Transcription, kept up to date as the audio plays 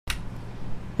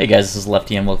Hey guys, this is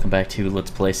Lefty and welcome back to Let's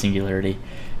Play Singularity.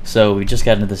 So we just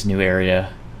got into this new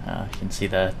area. You can see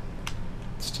the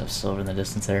stuff still over in the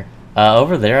distance there.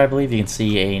 Over there I believe you can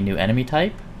see a new enemy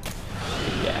type.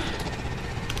 Yeah.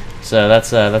 So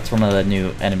that's one of the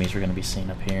new enemies we're going to be seeing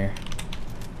up here.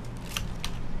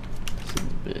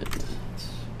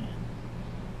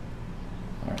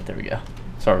 Alright, there we go.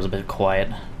 Sorry it was a bit quiet.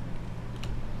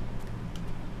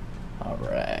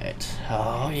 Alright.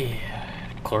 Oh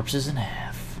yeah. Corpses in half.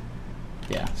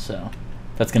 Yeah, so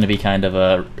that's going to be kind of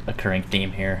a recurring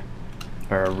theme here.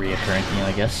 Or a reoccurring theme,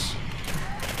 I guess.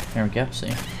 There we go,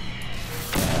 see?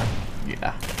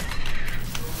 Yeah.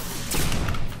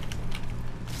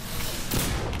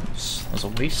 Oops, that was a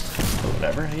waste, but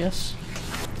whatever, I guess.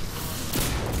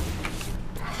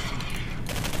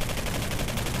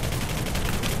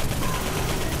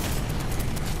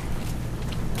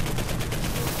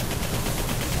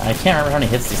 I can't remember how many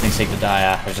hits these things take to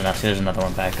die. There's another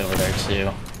one back over there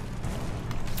too.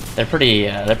 They're pretty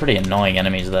annoying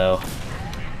enemies though.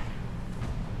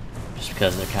 Just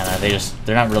because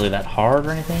they're not really that hard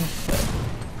or anything,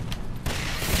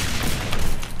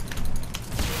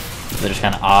 but they're just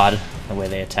kind of odd the way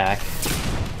they attack.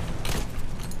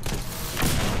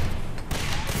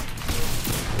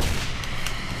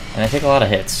 And they take a lot of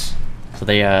hits, so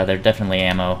they're definitely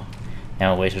ammo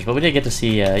wasters. But we did get to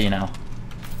see you know,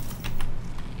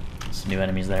 some new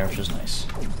enemies there, which is nice.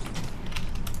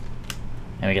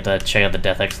 And we get to check out the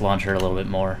Death X launcher a little bit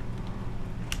more.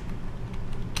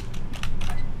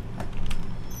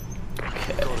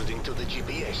 Okay. According to the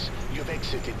GPS, you've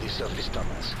exited the surface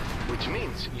tunnels, which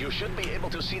means you should be able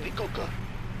to see the Coca.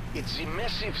 It's a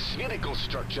massive spherical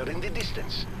structure in the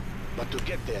distance. But to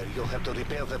get there, you'll have to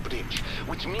repair the bridge,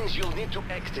 which means you'll need to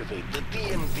activate the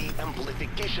DMD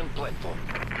amplification platform.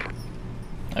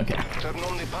 Okay. Turn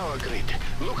on the power grid.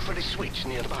 Look for the switch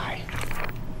nearby.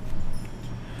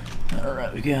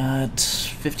 Alright, we got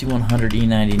 5100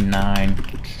 E99.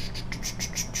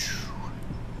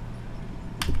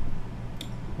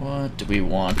 What do we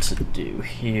want to do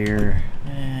here?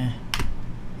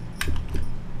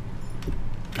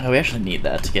 Oh, we actually need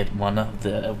that to get one of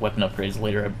the weapon upgrades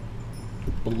later, I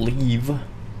believe.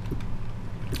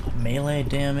 Melee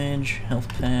damage, health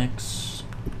packs.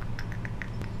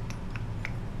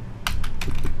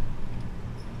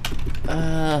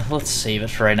 Let's save it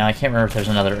for right now. I can't remember if there's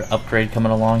another upgrade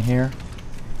coming along here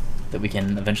that we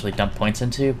can eventually dump points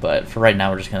into, but for right now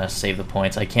we're just going to save the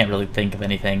points. I can't really think of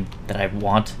anything that I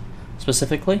want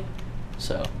specifically.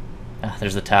 So,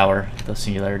 there's the tower, the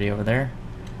Singularity over there.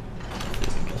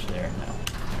 Go through there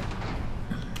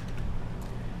now.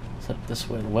 Set up this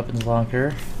way, the weapons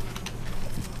locker.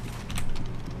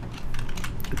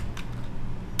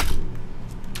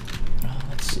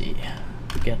 Let's see.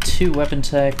 We got 2 weapon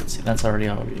tech. Let's see, that's already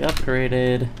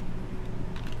upgraded.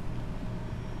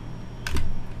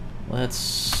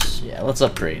 Let's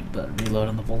upgrade the reload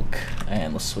on the Volk,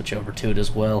 and let's switch over to it as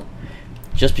well.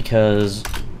 Just because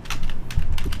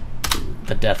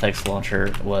the Death X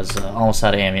launcher was almost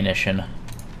out of ammunition.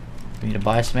 We need to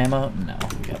buy some ammo? No,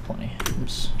 we got plenty.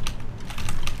 Oops.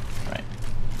 Alright,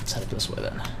 let's head up this way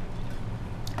then.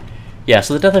 Yeah,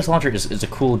 so the Death X launcher is a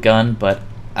cool gun, but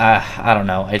I don't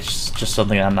know. It's just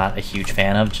something I'm not a huge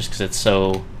fan of, just because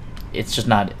it's just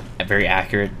not very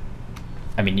accurate.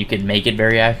 I mean, you can make it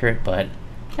very accurate, but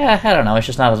I don't know. It's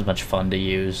just not as much fun to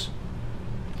use.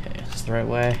 Okay, is this the right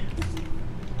way?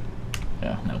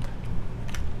 No, nope.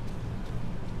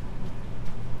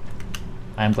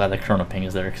 I'm glad that Chrono Ping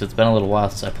is there, because it's been a little while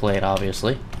since I played,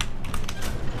 obviously.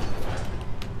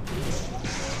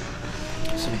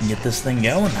 So we can get this thing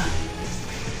going.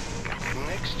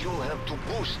 Next, you'll have to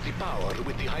boost the power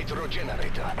with the hydro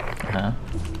generator.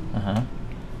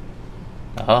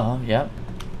 Oh, yep.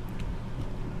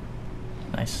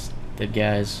 Nice. Good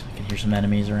guys. I can hear some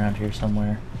enemies around here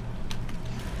somewhere.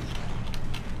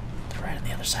 They're right on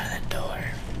the other side of that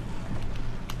door.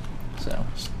 So,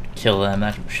 just kill them.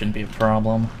 That shouldn't be a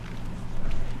problem.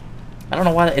 I don't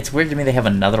know why. It's weird to me they have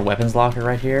another weapons locker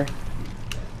right here.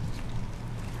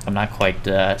 I'm not quite...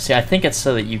 see, I think it's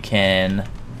so that you can...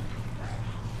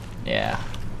 Yeah.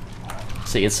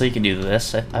 See, it's so you can do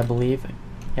this, I believe.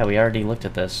 Yeah, we already looked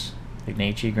at this.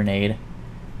 Ignition grenade.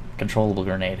 Controllable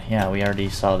grenade. Yeah, we already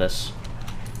saw this.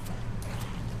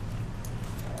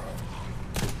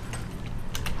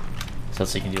 So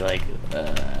you can do like,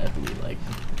 I believe like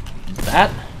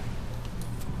that.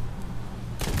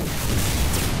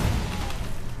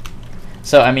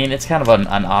 So, I mean, it's kind of an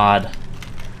odd...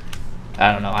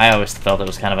 I don't know, I always felt it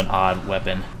was kind of an odd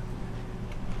weapon.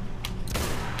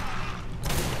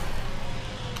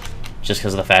 Just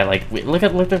because of the fact, like, look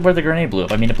at where the grenade blew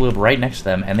up. I mean, it blew up right next to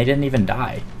them, and they didn't even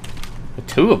die. With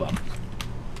 2 of them.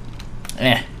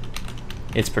 Eh.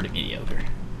 It's pretty mediocre.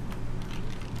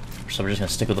 So we're just going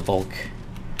to stick with the Bulk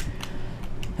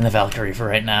and the Valkyrie for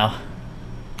right now.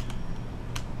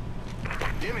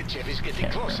 Dimichev is getting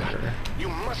closer. You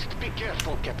must be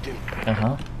careful, Captain.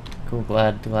 Uh-huh. Cool,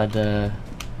 glad to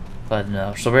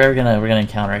know. So we're gonna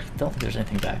encounter, I don't think there's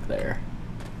anything back there.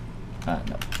 No.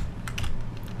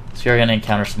 So you're gonna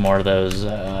encounter some more of those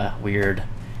weird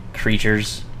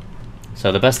creatures.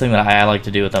 So the best thing that I like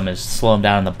to do with them is slow them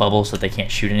down in the bubble so that they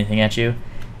can't shoot anything at you,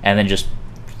 and then just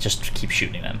keep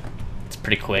shooting them. It's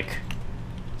pretty quick.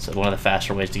 So one of the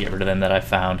faster ways to get rid of them that I've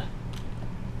found.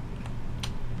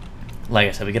 Like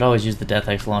I said, we could always use the Death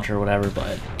X launcher or whatever,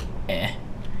 but eh.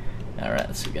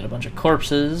 Alright, so we got a bunch of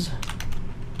corpses.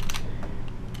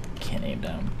 Can't aim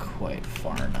down quite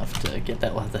far enough to get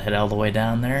that. We'll have to head all the way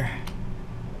down there.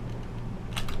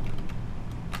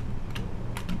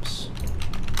 Oops.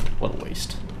 What a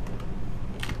waste.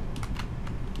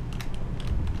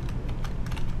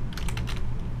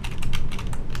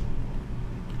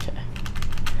 Okay.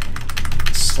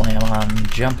 Slam on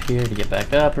jump here to get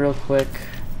back up real quick.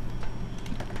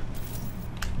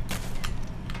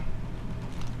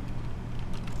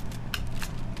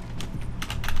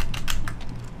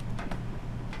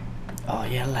 Oh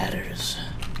yeah, ladders.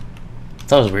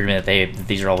 It's always weird to me that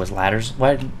these are always ladders.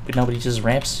 Why nobody uses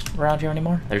ramps around here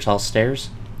anymore? They're just all stairs.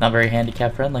 Not very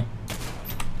handicap friendly.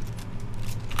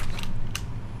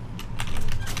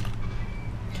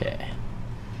 Okay.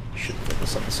 Should fill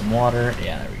this up with some water.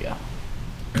 Yeah, there we go.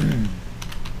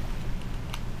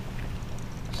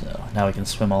 So now we can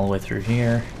swim all the way through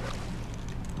here.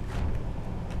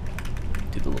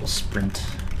 Do the little sprint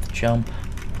jump.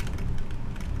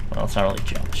 Well, it's not really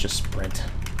jump, it's just sprint.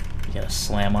 You gotta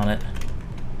slam on it.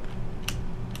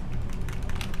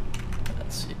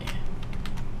 Let's see.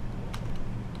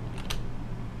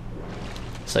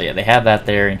 So yeah, they have that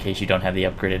there in case you don't have the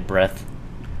upgraded breath.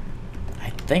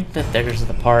 I think that there's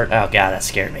the part... Oh god, that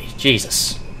scared me.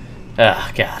 Jesus. Oh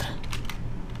god.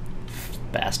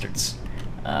 Bastards.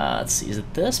 Let's see, is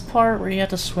it this part where you have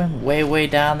to swim way, way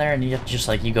down there and you have to just,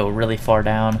 like, you go really far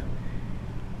down?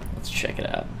 Let's check it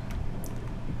out.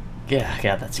 Yeah,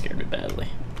 God, that scared me badly.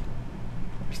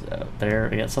 Where's that? There,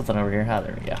 we got something over here. Ah,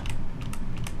 there we go.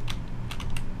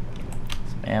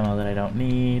 Some ammo that I don't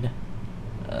need.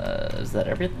 Is that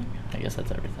everything? I guess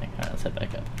that's everything. Alright, let's head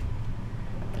back up.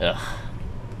 Ugh.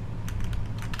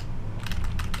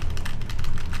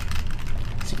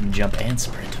 So you can jump and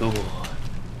sprint. Ooh.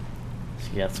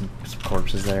 So you got some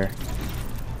corpses there.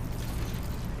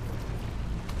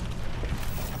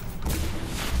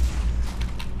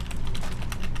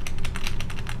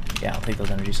 Yeah, I'll take those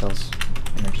energy cells.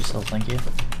 Energy cells, thank you.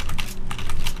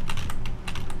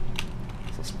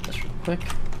 Let's spin this real quick.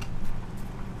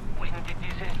 When the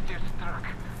disaster struck,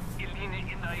 Elena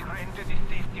and I ran to the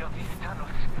safety of these tunnels.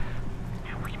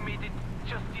 We made it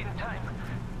just in time,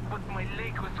 but my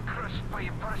leg was crushed by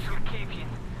a partial cave-in.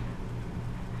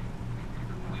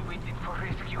 We waited for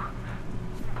rescue,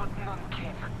 but none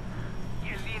came.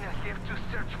 Elena left to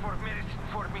search for medicine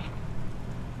for me.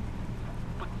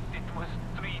 But it was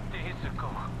 3 days ago.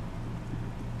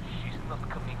 She's not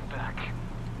coming back.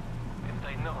 And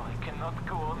I know I cannot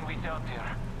go on without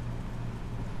her.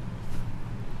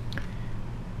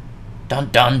 Dun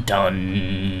dun dun.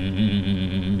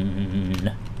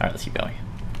 Alright, let's keep going.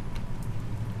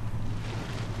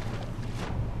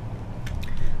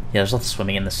 Yeah, there's lots of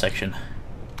swimming in this section.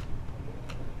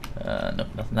 Nope,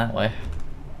 nothing that way.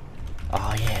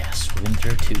 Oh yeah, swim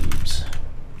through tubes.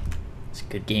 It's a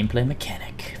good gameplay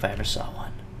mechanic, if I ever saw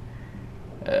one.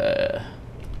 Let's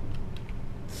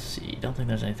see, don't think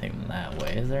there's anything that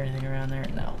way. Is there anything around there?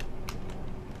 No.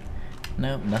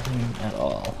 Nope, nothing at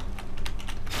all.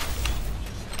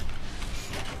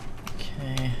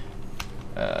 Okay.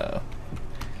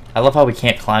 I love how we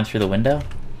can't climb through the window.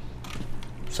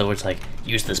 So it's like,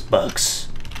 use this bugs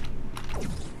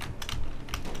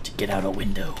to get out a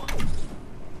window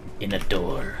in a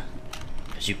door,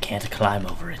 because you can't climb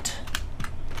over it.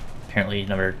 Apparently you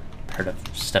never heard of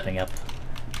stepping up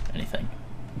anything.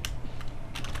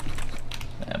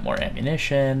 And more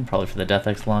ammunition, probably for the Death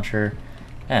X launcher,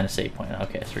 and a save point.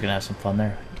 Okay, so we're gonna have some fun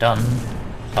there. Done.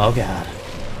 Oh god.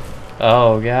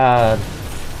 Oh god.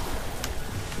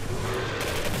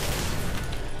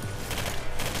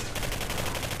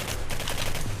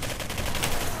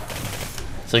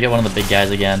 So we get one of the big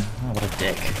guys again. Oh, what a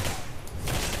dick.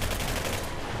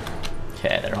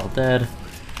 Okay, they're all dead.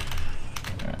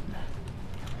 Alright.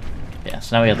 Yeah,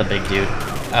 so now we got the big dude.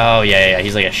 Oh, yeah,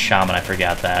 he's like a shaman, I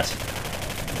forgot that.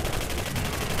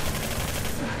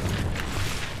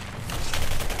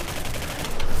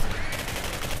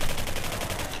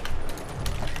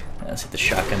 Let's see if the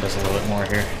shotgun does a little bit more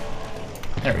here.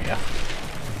 There we go.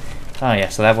 Oh yeah,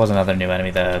 so that was another new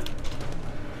enemy, the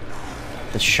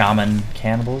shaman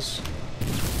cannibals.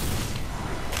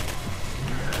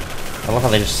 I love how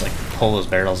they just like pull those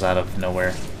barrels out of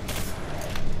nowhere.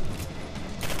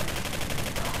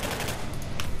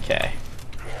 Okay.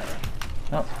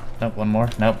 Oh, nope, one more.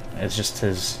 Nope, it's just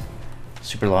his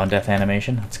super long death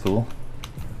animation. That's cool.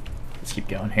 Let's keep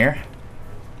going here.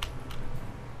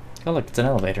 Oh look, it's an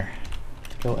elevator.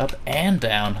 To go up and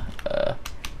down. I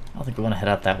don't think we want to head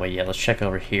out that way yet. Let's check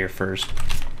over here first.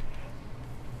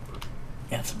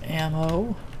 Got some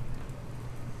ammo.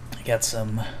 I got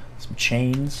some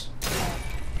chains.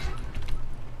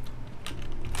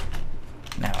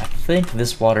 Now I think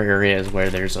this water area is where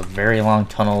there's a very long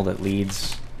tunnel that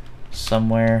leads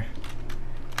somewhere.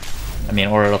 I mean,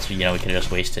 or else, you know, we could have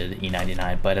just wasted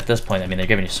E99, but at this point, I mean, they're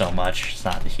giving you so much, it's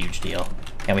not a huge deal.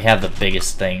 And we have the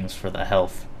biggest things for the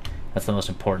health. That's the most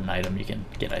important item you can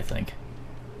get, I think.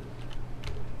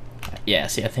 Yeah,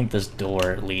 see, I think this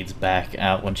door leads back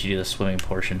out once you do the swimming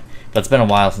portion. But it's been a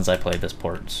while since I played this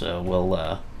port, so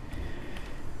we'll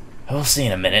see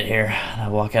in a minute here.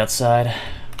 I'll walk outside,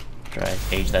 try to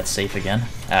gauge that safe again.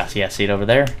 Ah, so yeah, see it over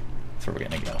there? That's where we're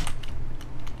gonna go.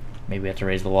 Maybe we have to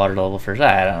raise the water level first.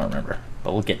 I don't remember,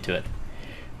 but we'll get to it.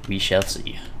 We shall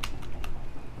see.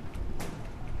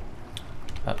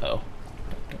 Uh-oh.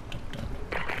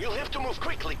 You'll have to move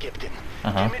quickly, Captain.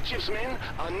 Uh-huh. Dimitriev's men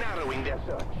are narrowing their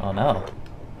search. Oh no.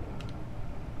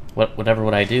 Whatever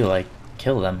would I do? Like,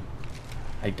 kill them?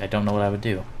 I don't know what I would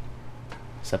do.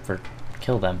 Except for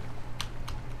kill them.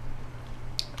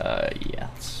 Yeah.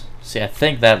 See, I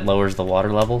think that lowers the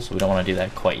water level, so we don't want to do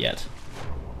that quite yet.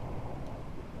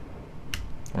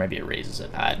 Or maybe it raises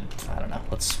it. I don't know.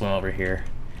 Let's swim over here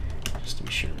just to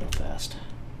be sure real fast.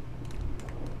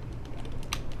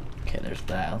 Okay, there's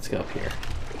that. Let's go up here.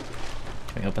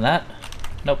 Can we open that?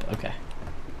 Nope. Okay.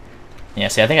 Yeah,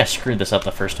 see, I think I screwed this up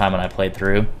the first time when I played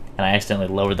through, and I accidentally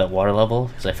lowered that water level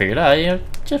because I figured, oh, you know,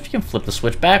 just you can flip the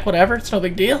switch back, whatever. It's no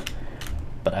big deal.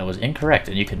 But I was incorrect,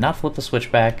 and you could not flip the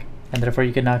switch back, and therefore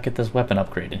you could not get this weapon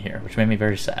upgrade in here, which made me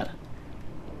very sad.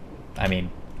 I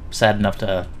mean, sad enough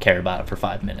to care about it for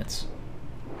 5 minutes.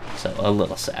 So, a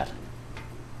little sad.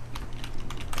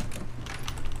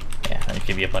 Yeah, I'll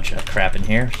give you a bunch of crap in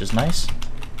here, which is nice.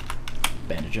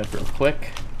 Bandage up real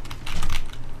quick.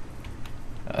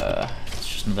 It's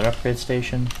just another upgrade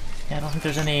station. Yeah, I don't think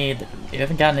there's any... You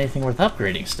haven't gotten anything worth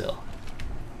upgrading still.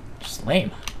 Just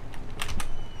lame.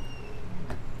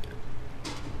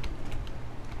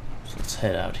 So let's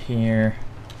head out here.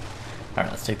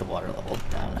 Alright, let's take the water level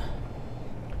down.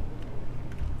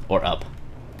 Or up.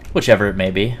 Whichever it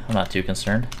may be. I'm not too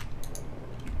concerned.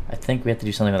 I think we have to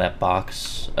do something with that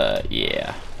box.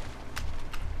 Yeah.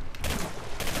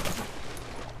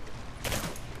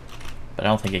 But I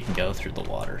don't think it can go through the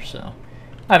water, so...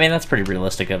 I mean, that's pretty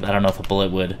realistic. I don't know if a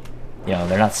bullet would... You know,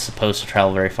 they're not supposed to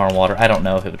travel very far in water. I don't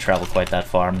know if it would travel quite that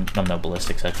far. I'm no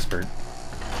ballistics expert.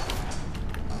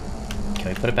 Can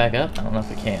we put it back up? I don't know if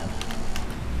we can.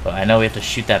 But I know we have to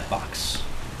shoot that box.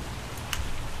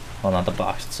 Well, not the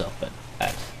box itself, but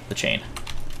at the chain.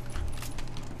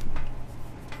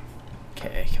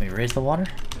 Okay, can we raise the water?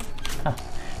 Huh.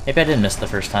 Maybe I did miss the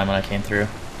first time when I came through.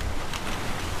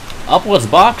 Upwards,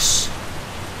 box!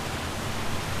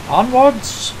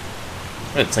 Onwards!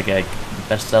 It's like a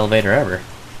best elevator ever.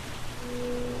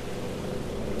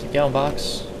 Keep going,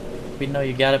 box. We know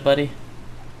you got it, buddy.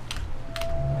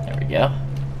 There we go.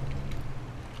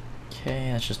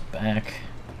 Okay, that's just back.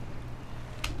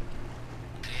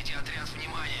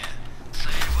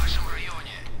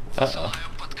 Uh-oh.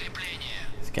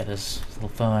 He's got his little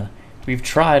phone. We've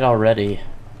tried already.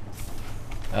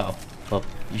 Oh, well,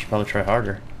 you should probably try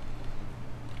harder.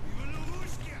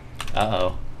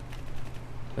 Uh-oh.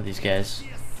 With these guys.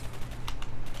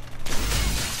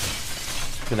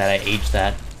 Look at that, I aged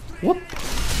that. Whoop!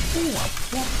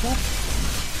 Whoop.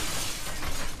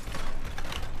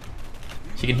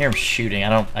 So you can hear them shooting.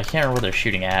 I can't remember where they're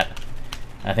shooting at.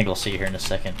 I think we'll see here in a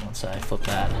second once I flip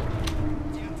that.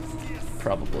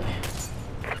 Probably.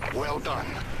 Well done.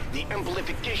 The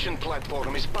amplification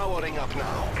platform is powering up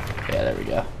now. Yeah, there we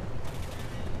go.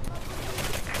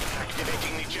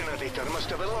 Activating the generator must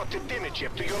have alerted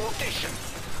Dimitriev to your location.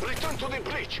 Return to the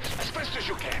bridge as fast as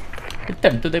you can.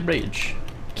 Return to the bridge.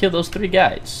 Kill those 3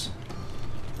 guys.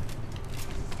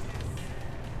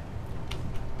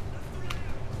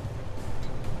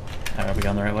 Are we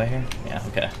going the right way here? Yeah,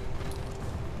 okay.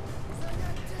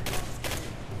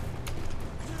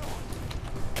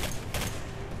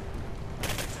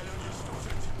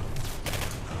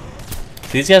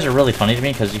 These guys are really funny to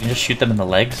me because you can just shoot them in the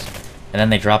legs and then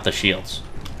they drop the shields.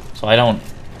 So I don't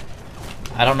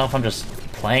know if I'm just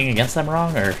playing against them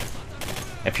wrong, or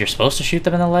if you're supposed to shoot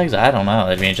them in the legs. I don't know.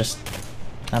 I mean, it's just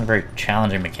not a very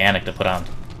challenging mechanic to put on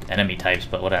enemy types,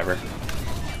 but whatever.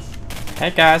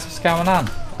 Hey guys, what's going on?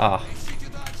 Oh.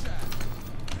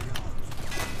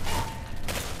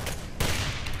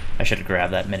 I should have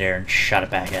grabbed that midair and shot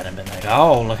it back at him and been like,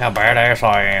 oh, look how badass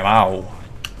I am, oh.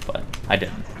 But I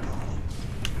didn't.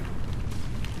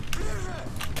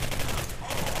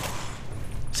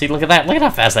 See, look at that. Look at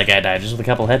how fast that guy died. Just with a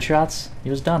couple headshots,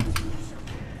 he was done.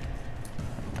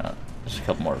 There's a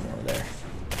couple more over there.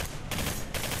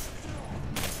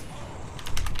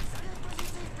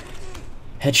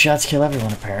 Headshots kill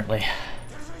everyone, apparently.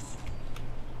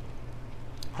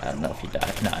 I don't know if he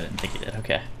died. No, I didn't think he did.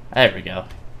 Okay. There we go.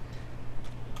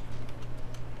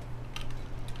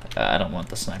 I don't want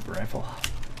the sniper rifle.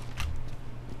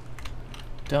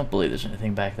 Don't believe there's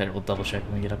anything back there. We'll double check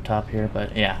when we get up top here,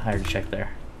 but yeah, I already checked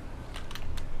there.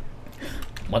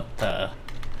 What the?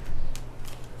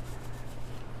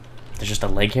 There's just a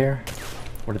leg here?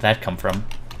 Where did that come from?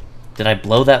 Did I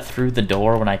blow that through the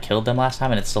door when I killed them last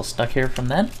time and it's still stuck here from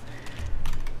then?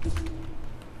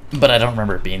 But I don't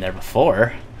remember it being there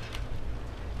before.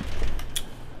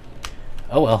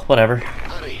 Oh well, whatever.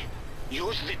 Hurry.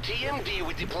 Use the TMD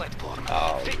with the platform.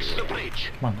 Oh, fix the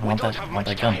bridge. Come on, I want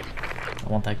that gun. I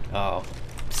want that. Oh,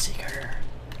 Seeker.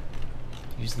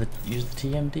 Use the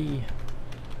TMD.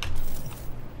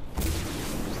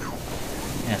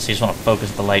 Yeah, so you just want to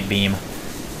focus the light beam,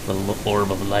 the little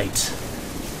orb of light.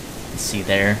 See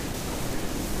there.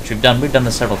 Which we've done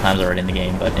this several times already in the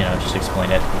game, but you know, just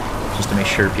explain it, just to make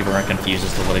sure people aren't confused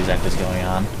as to what exactly is going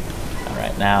on. All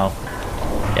right, now,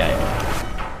 yeah.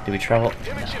 Do we travel?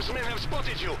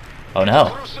 No. Oh no!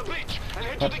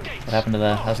 What happened to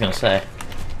the? I was gonna say,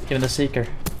 give him the Seeker.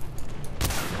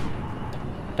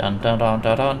 Dun dun dun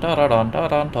dun dun dun dun dun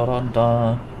dun dun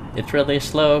dun. It's really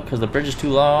slow because the bridge is too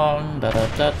long. Da da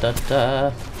da da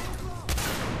da.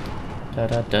 Da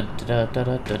da da da da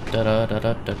da da da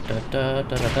da da da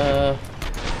da da.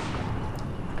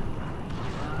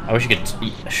 I wish you could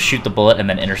shoot the bullet and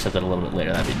then intercept it a little bit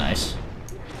later. That'd be nice.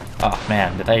 Oh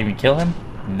man, did I even kill him?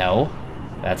 No.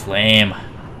 That's lame.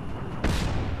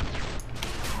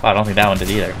 Oh, I don't think that one did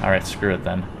either. Alright, screw it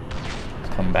then.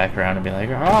 Let's come back around and be like,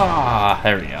 ah,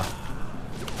 there we go.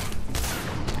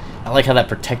 I like how that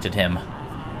protected him.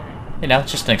 You know,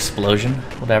 just an explosion,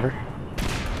 whatever.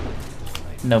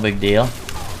 No big deal.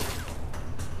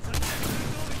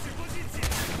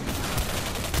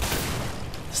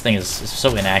 This thing is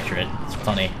so inaccurate. It's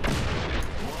funny.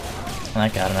 And I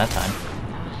got him that time.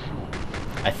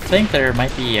 I think there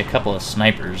might be a couple of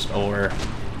snipers, or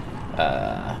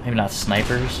maybe not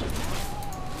snipers,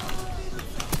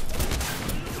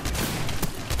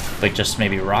 but just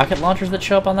maybe rocket launchers that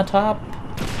show up on the top.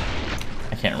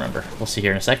 I can't remember. We'll see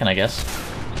here in a second, I guess.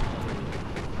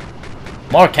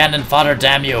 More cannon fodder,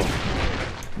 damn you!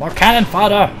 More cannon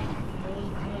fodder!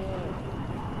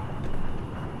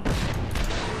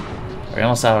 We're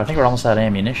almost out. I think we're almost out of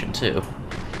ammunition too.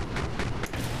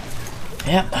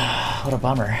 Yep. What a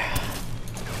bummer.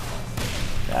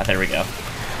 Yeah, there we go.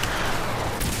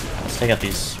 Let's take out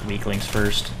these weaklings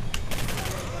first.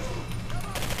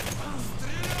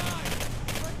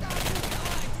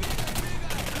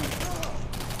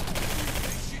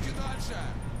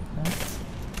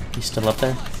 He's still up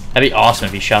there? That'd be awesome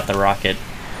if he shot the rocket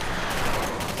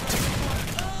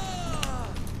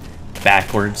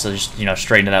backwards, so just, you know,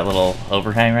 straight into that little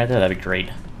overhang right there. That'd be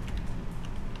great.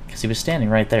 Because he was standing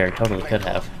right there. Totally could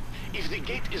have. If the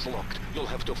gate is locked, you'll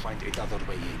have to find another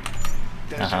way in.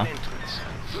 There's an entrance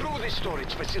through the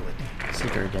storage facility.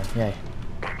 Seeker again, yay.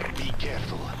 Be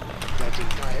careful. That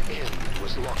entire area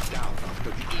was locked down after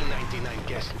the E99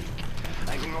 gas leak.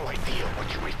 I've no idea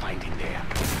what you may find in there.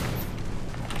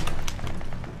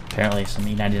 Apparently some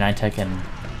E99 tech and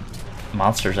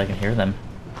monsters, I can hear them.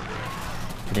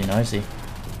 Pretty noisy.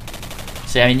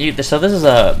 See, I mean, so this is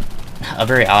a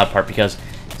very odd part because,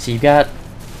 see, you've got,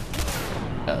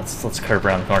 let's curve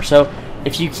around the corner. So,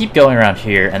 if you keep going around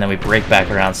here and then we break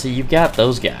back around, see, you've got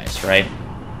those guys, right?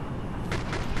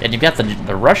 And you've got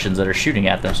the Russians that are shooting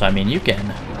at them, so I mean, you can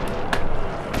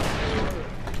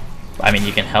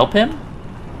help him,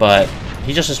 but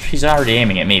he's already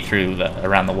aiming at me through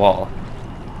around the wall.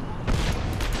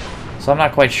 So I'm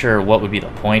not quite sure what would be the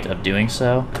point of doing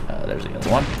so. There's the other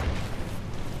one.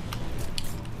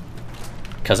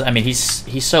 Because, I mean,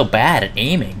 he's so bad at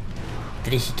aiming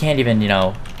that he can't even, you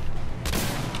know,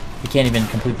 he can't even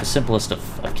complete the simplest of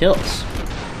kills.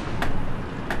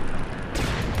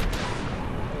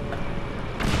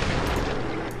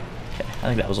 Okay, I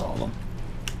think that was all of them.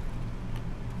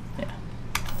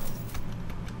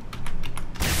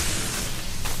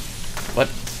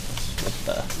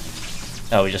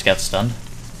 Oh, we just got stunned?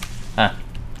 Huh.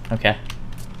 Okay.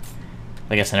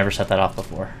 I guess I never set that off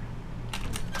before.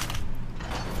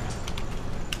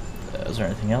 Is there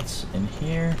anything else in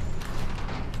here?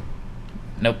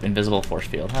 Nope, invisible force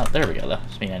field. Oh, there we go, though.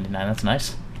 Speed 99, that's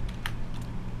nice.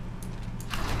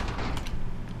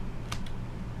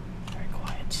 Very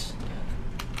quiet.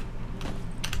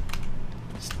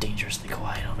 It's dangerously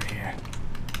quiet over here.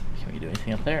 Can we do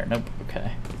anything up there? Nope,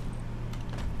 okay.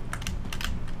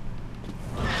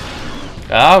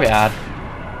 Oh, God.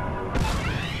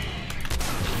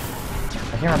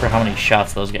 I can't remember how many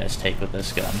shots those guys take with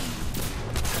this gun.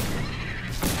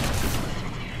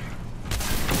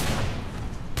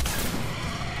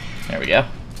 There we go.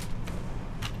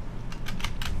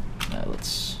 Now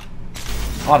let's...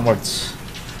 onwards.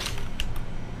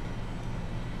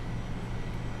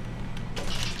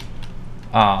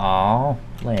 Aww,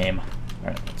 lame.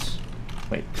 Alright, let's...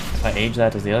 wait, if I age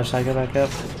that, does the other side go back up?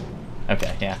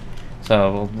 Okay, yeah.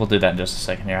 So we'll do that in just a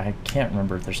second here. I can't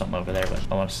remember if there's something over there, but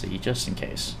I want to see just in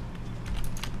case.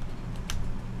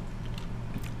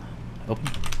 Open?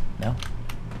 No?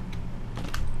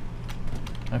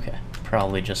 Okay,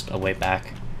 probably just a way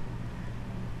back.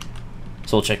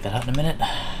 So we'll check that out in a minute.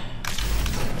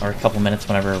 Or a couple minutes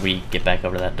whenever we get back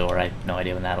over that door. I have no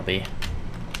idea when that'll be.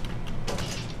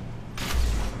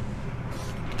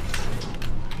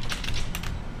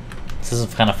 This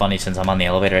is kind of funny since I'm on the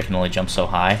elevator, I can only jump so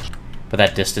high. But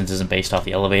that distance isn't based off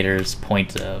the elevator's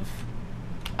point of,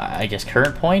 I guess,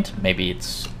 current point? Maybe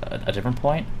it's a different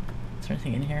point? Is there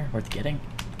anything in here worth getting?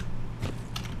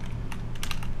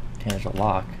 Okay, there's a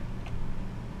lock.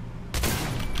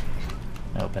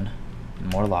 Open.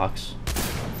 More locks.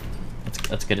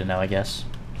 That's good to know, I guess.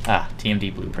 Ah,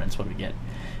 TMD blueprints, what do we get?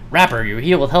 Wrapper, your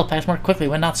heal will health packs more quickly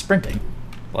when not sprinting.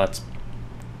 Well, that's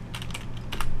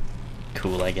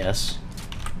cool, I guess.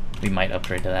 We might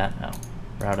upgrade to that. Oh.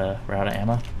 We're out of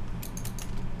ammo.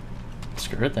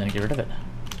 Screw it then, get rid of it.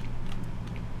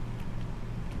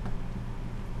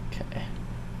 Okay.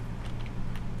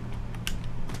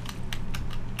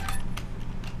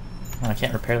 Oh, I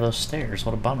can't repair those stairs,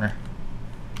 what a bummer.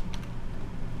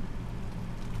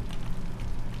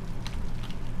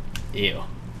 Ew.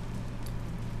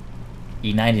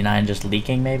 E99 just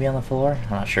leaking maybe on the floor? I'm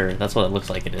not sure. That's what it looks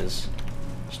like it is.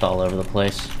 Just all over the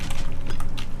place.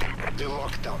 The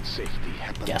lockdown safety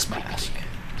happened. Gas mask.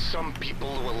 Some people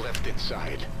were left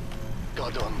inside.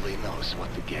 God only knows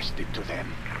what the gas did to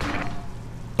them.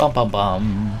 Bum bum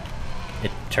bum.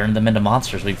 It turned them into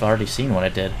monsters. We've already seen what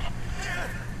it did.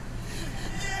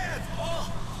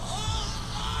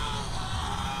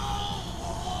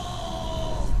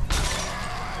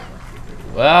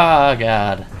 Oh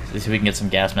god. Let's see if we can get some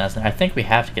gas masks. I think we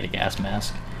have to get a gas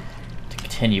mask to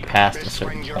continue past a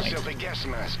certain point. A gas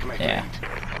mask, my yeah.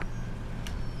 friend.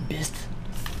 Bist.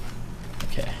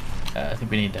 Okay. I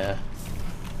think we need to...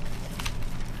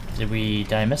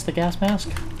 Did I miss the gas mask?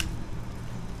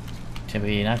 Did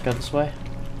we not go this way?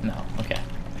 No. Okay.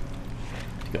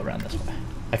 Go around this way.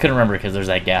 I couldn't remember because there's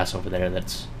that gas over there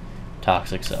that's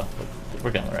toxic, so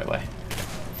we're going the right way.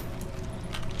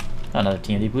 Oh, another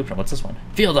TND blueprint. What's this one?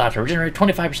 Field Doctor. Regenerate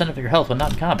 25% of your health when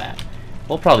not in combat.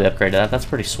 We'll probably upgrade to that. That's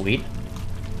pretty sweet.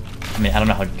 I mean, I don't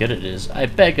know how good it is. I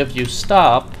beg of you,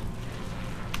 stop.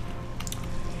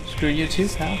 Screw you too,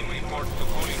 pal.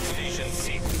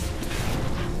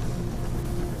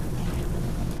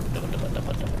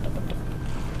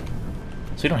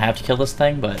 So we don't have to kill this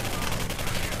thing, but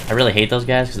I really hate those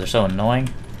guys because they're so annoying.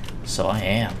 So I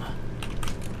am.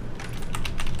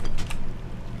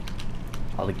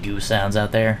 All the goo sounds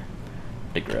out there.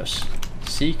 Pretty gross.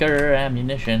 Seeker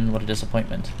ammunition. What a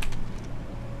disappointment.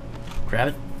 Grab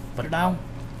it. Put it down.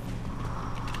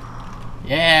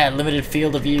 Yeah, limited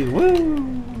field of view.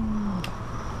 Woo!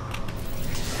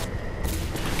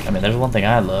 I mean, there's one thing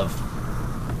I love.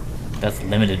 That's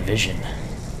limited vision.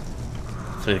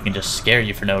 So it can just scare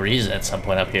you for no reason at some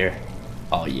point up here.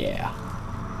 Oh, yeah.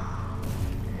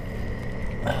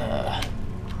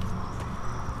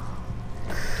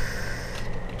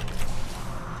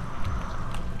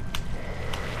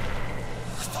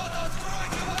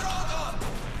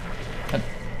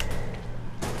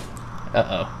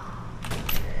 Uh-oh.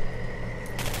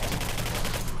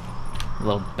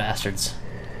 Little bastards.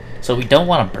 So we don't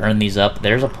want to burn these up.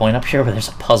 There's a point up here where there's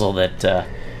a puzzle that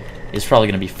is probably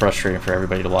going to be frustrating for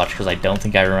everybody to watch because I don't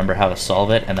think I remember how to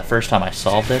solve it. And the first time I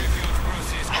solved it,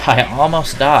 I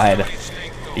almost died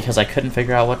because I couldn't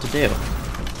figure out what to do.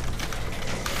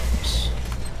 Oops.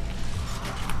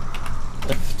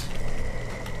 Lift.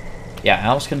 Yeah, I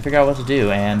almost couldn't figure out what to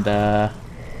do and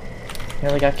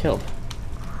nearly got killed.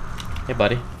 Hey,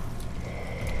 buddy.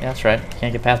 Yeah, that's right.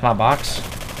 Can't get past my box.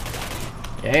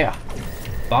 Yeah.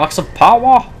 Box of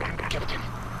power! Captain,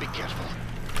 be careful.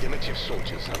 Primitive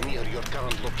soldiers are near your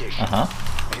current location. Uh-huh.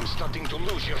 I am starting to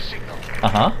lose your signal.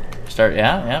 Uh-huh. Starting to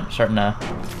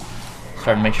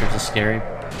make sure it's a scary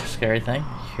thing.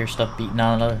 Hear stuff beating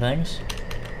on other things.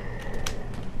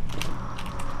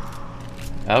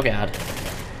 Oh god.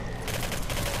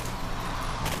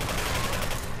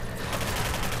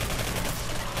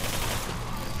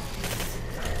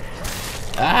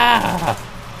 Ah!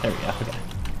 There we go. Okay.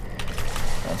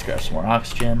 Let's grab some more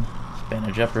oxygen. Let's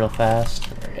bandage up real fast.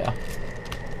 There we go.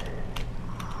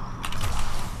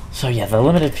 So yeah, the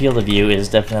limited field of view is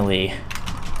definitely,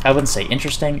 I wouldn't say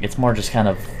interesting, it's more just kind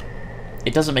of,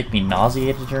 it doesn't make me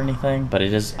nauseated or anything, but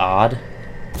it is odd.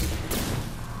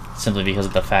 Simply because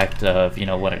of the fact of, you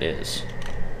know, what it is.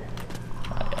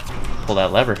 Pull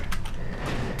that lever.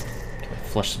 Can we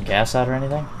flush some gas out or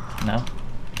anything? No.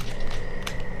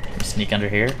 Can we sneak under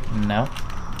here? No.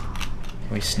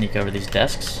 Can we sneak over these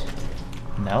desks?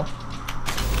 No.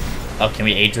 Oh, can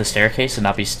we age the staircase and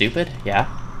not be stupid? Yeah.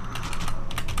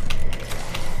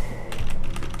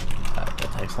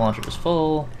 The launcher is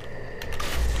full.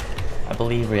 I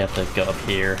believe we have to go up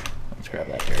here. Let's grab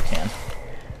that air can.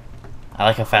 I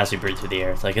like how fast we breathe through the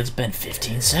air. It's like, it's been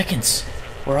 15 seconds.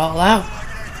 We're all out.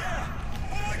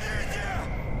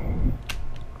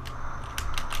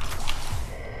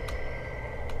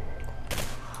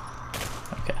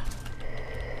 Okay.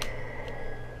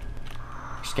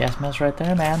 There's gas mask right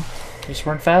there, man. You just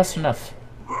weren't fast enough.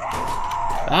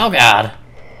 Oh, God.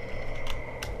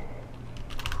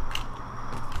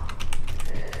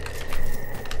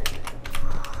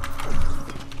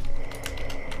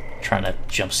 Trying to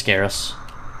jump scare us.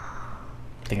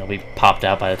 I think it'll be popped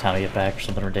out by the time we get back or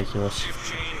something ridiculous.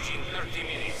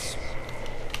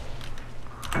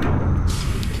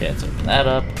 Okay, let's open that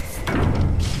up.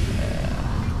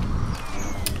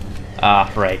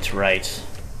 Ah, right.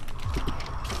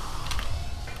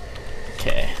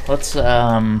 Okay, let's,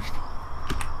 we're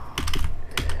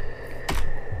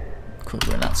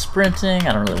not sprinting,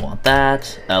 I don't really want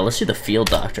that. Let's do the field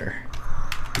doctor.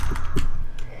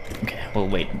 Okay, well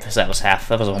wait, because that was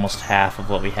almost half of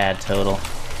what we had total.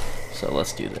 So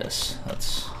let's do this.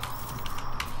 Let's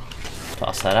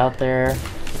toss that out there.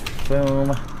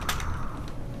 Boom.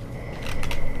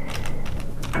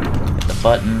 Hit the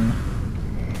button.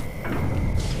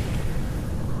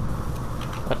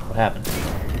 What happened?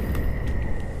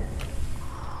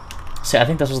 See, I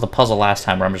think this was the puzzle last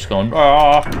time where I'm just going,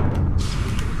 I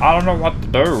don't know what to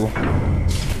do.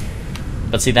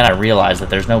 But see, then I realized that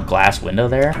there's no glass window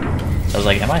there. I was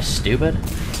like, am I stupid?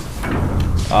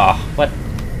 Oh, what?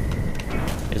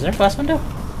 Is there a glass window?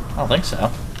 I don't think so.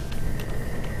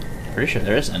 Pretty sure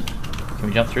there isn't. Can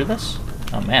we jump through this?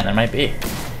 Oh man, there might be.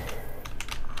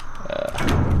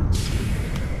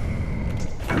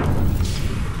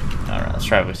 Alright, let's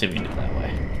try it. See if we can do it that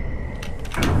way.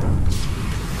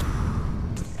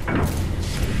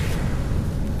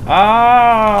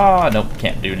 Ah, nope,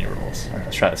 can't do any rolls. Alright,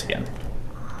 let's try this again.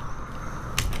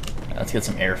 Let's get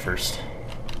some air first.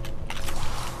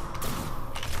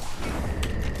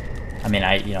 I mean,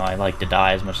 I like to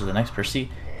die as much as the next person.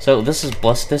 So this is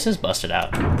busted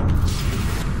out.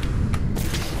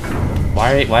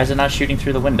 Why is it not shooting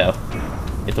through the window?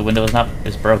 If the window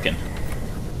is broken.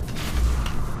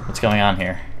 What's going on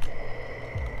here?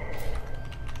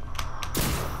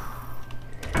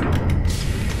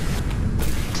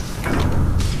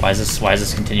 Why is this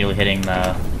continually hitting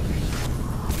the?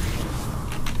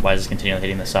 Why is this continually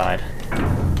hitting the side?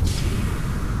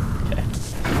 Okay.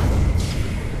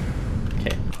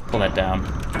 Okay, pull that down.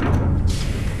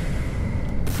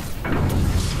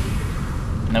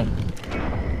 Nope.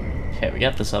 Okay, we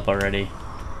got this up already.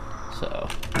 So.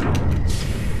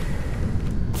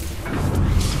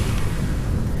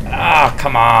 Ah,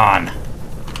 come on!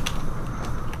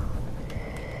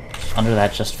 Under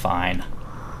that just fine.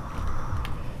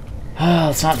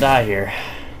 Let's not die here.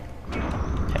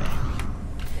 Okay.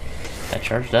 That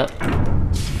charged up.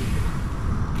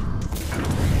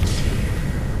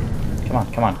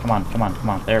 Come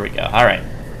on. There we go. Alright.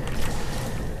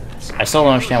 I still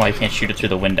don't understand why you can't shoot it through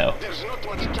the window. There's not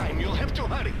much time. You'll have to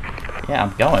hurry. Yeah,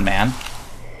 I'm going, man.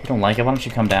 If you don't like it, why don't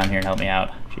you come down here and help me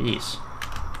out? Jeez.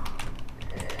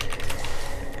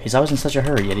 He's always in such a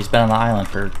hurry, yet he's been on the island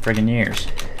for friggin' years.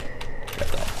 Grab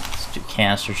that. Let's do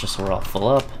canisters just so we're all full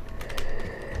up.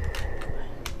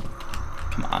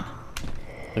 Come on.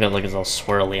 Look, it's all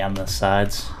swirly on the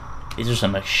sides. These are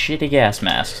some shitty gas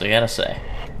masks, I gotta say.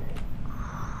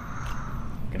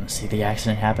 We're gonna see the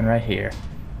accident happen right here.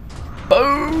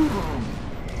 Boom!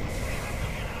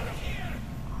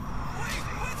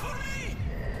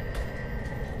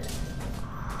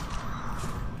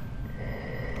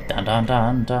 Dun dun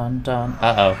dun dun dun.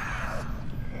 Uh-oh.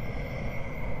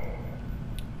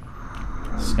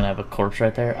 This is gonna have a corpse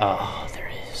right there. Oh, there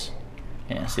it is.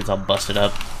 Yeah, see, it's all busted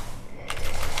up.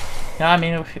 Yeah, I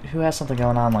mean, who has something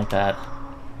going on like that?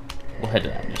 We'll head to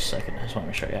that in just a second. I just want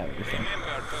to make sure I have everything.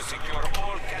 Remember to secure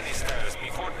all canisters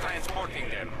before transporting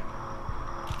them.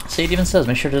 See, it even says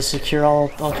make sure to secure all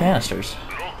canisters.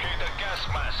 Locate the gas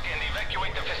mask and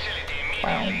evacuate the facility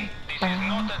immediately. This is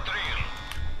not a drill.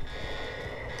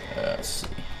 Let's see.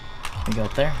 Can we go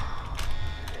up there?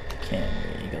 Can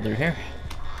we go through here?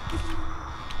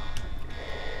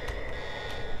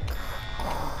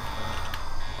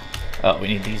 Oh, we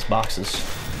need these boxes.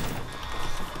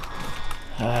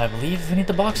 I believe we need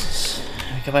the boxes.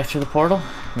 We go back through the portal.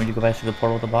 We need to go back through the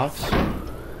portal with the box.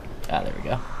 Ah, there we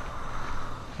go.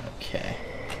 Okay.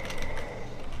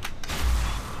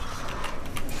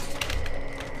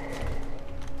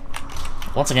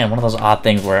 Once again, one of those odd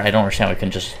things where I don't understand we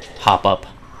can just hop up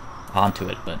onto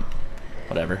it, but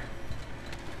whatever.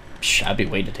 Psh, I'd be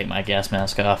waiting to take my gas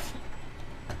mask off.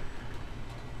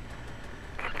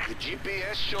 The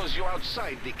GPS shows you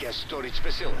outside the gas storage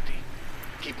facility.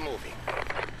 Keep moving.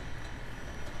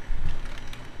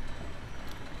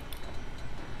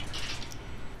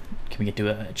 Can we get to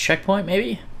a checkpoint,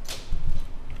 maybe?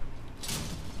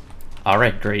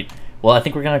 Alright, great. Well, I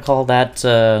think we're gonna call that,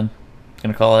 gonna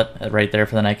call it right there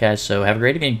for the night, guys, so have a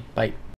great evening. Bye.